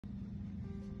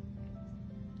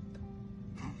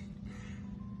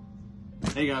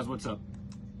Hey guys, what's up?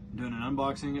 Doing an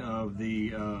unboxing of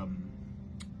the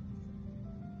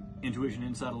Intuition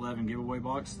Inside 11 giveaway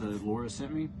box that Laura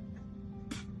sent me.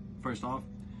 First off,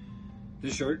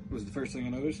 this shirt was the first thing I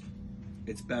noticed.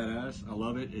 It's badass. I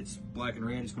love it. It's black and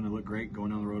red. It's going to look great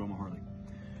going down the road on my Harley.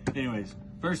 Anyways,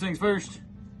 first things first.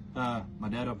 My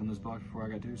dad opened this box before I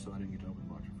got to, so I didn't get to open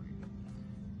the box for free.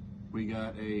 We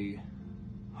got a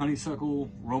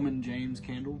honeysuckle Roman James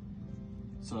candle.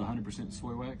 It's 100%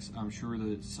 soy wax. I'm sure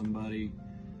that somebody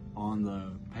on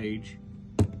the page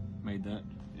made that,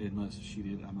 unless she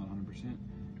did. I'm not 100%.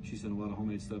 She sent a lot of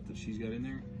homemade stuff that she's got in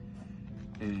there,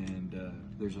 and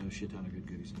there's a shit ton of good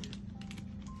goodies in there.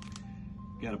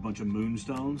 Got a bunch of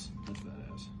moonstones. That's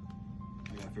badass.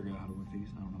 I gotta figure out how to work these.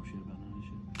 I don't know shit about none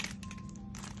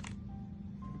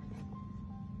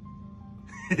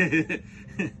of this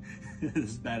shit.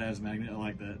 This badass magnet. I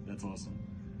like that. That's awesome.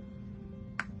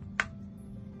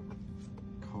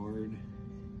 Card.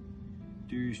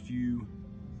 Dearest you.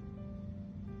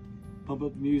 Pump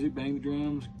up the music, bang the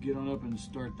drums, get on up and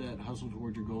start that hustle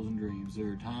towards your goals and dreams.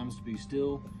 There are times to be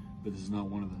still, but this is not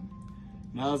one of them.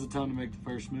 Now is the time to make the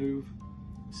first move.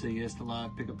 Say yes to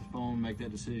life, pick up the phone, make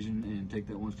that decision, and take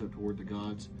that one step toward the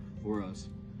gods or us.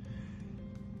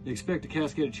 Expect a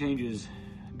cascade of changes,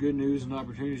 good news and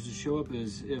opportunities to show up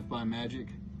as if by magic.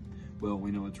 Well, we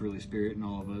know it's really spirit and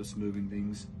all of us moving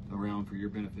things around for your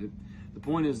benefit. The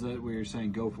point is that we're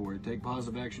saying go for it. Take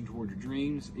positive action toward your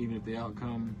dreams, even if the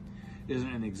outcome isn't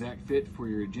an exact fit for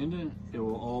your agenda. It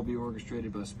will all be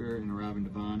orchestrated by spirit and arrive in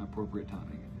divine, appropriate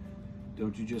timing.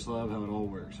 Don't you just love how it all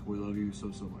works? We love you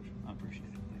so, so much. I appreciate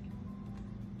it. Thank you.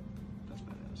 That's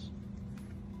badass.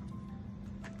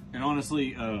 And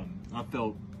honestly, I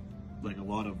felt like a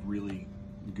lot of really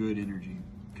good energy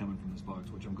coming from this box,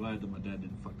 which I'm glad that my dad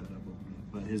didn't fuck that up over me.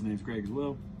 But his name's Greg as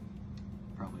well.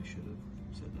 Probably should have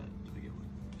said that to begin with.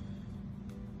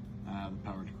 I have the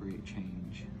power to create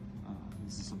change.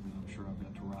 This is something I'm sure I've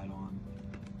got to ride on.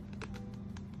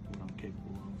 What I'm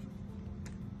capable of.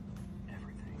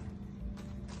 Everything.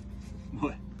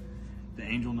 What? The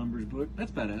Angel Numbers book?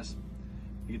 That's badass.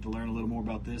 You get to learn a little more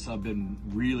about this. I've been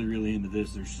really, really into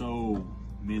this. There's so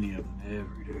many of them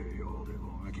every day, all day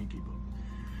long. I can't keep up.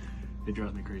 It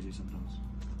drives me crazy sometimes.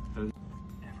 Everything.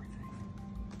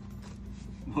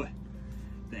 What?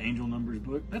 The Angel Numbers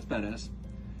book? That's badass.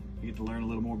 You get to learn a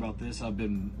little more about this. I've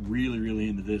been really, really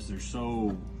into this. There's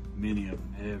so many of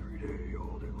them every day,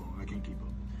 all day long. I can't keep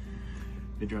up.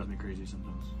 It drives me crazy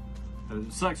sometimes.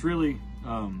 It sucks really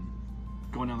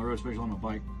going down the road, especially on my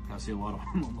bike. I see a lot of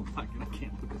them on my bike and I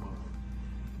can't look them up.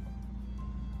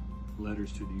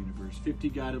 Letters to the universe. 50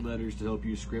 guided letters to help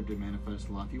you script and manifest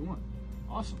the life you want.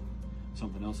 Awesome.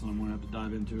 Something else that I'm going to have to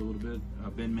dive into a little bit.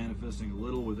 I've been manifesting a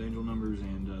little with angel numbers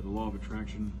and the law of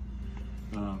attraction.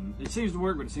 It seems to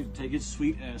work, but it seems to take its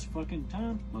sweet ass fucking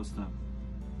time most of the time.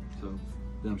 So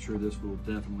I'm sure this will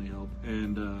definitely help.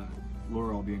 And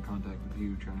Laura, I'll be in contact with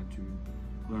you trying to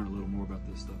learn a little more about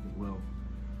this stuff as well.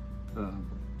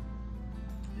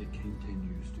 It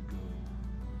continues to go.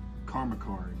 Karma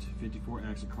cards, 54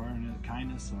 acts of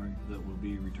kindness, that will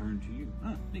be returned to you.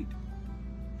 Ah, neat.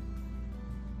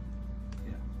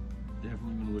 Yeah,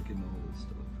 definitely gonna look into all this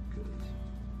stuff because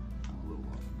I'm a little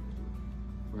lost.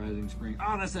 Rising Spring.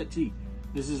 Oh, that's that tea.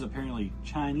 This is apparently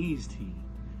Chinese tea.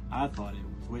 I thought it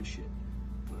was witch shit,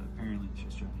 but apparently it's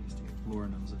just Chinese tea. Laura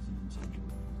knows that's an inside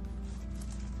joke.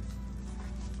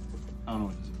 I don't know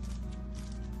what this is.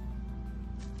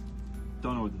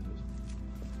 Don't know what this is.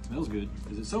 It smells good.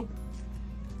 Is it soap?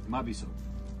 It might be soap.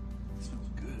 It smells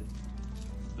good.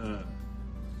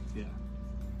 Yeah.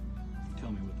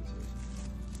 Tell me what this is.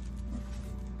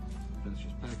 That's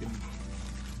just packing.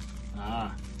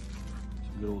 Ah.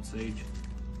 Good old sage.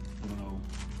 I don't know.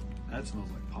 That smells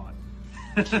like pot.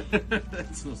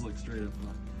 That smells like straight up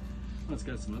pot. Well, it's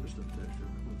got some other stuff there.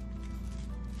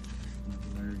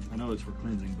 I know it's for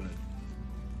cleansing, but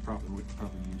proper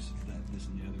use of that, this,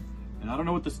 and the other. And I don't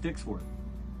know what the stick's for.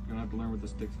 I'm gonna have to learn what the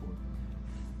stick's for.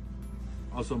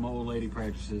 Also, my old lady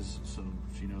practices, so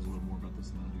she knows a little more about this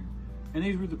than I do. And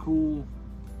these were the cool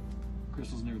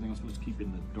crystals and everything I'm supposed to keep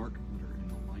in the dark that are in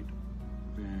the light.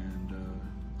 And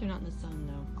they're not in the sun,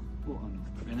 though. Well, I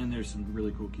know. And then there's some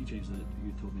really cool keychains that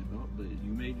you told me about that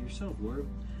you made yourself, Laura.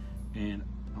 And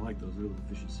I like those. They're little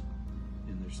fishes.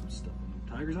 And there's some stuff on them.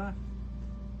 Tiger's eye?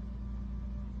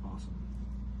 Awesome.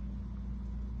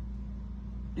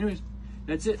 Anyways,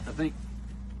 that's it, I think.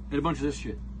 Did a bunch of this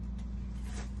shit.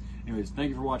 Anyways, thank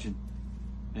you for watching.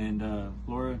 And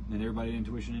Laura and everybody at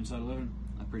Intuition Inside 11,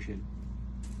 I appreciate it.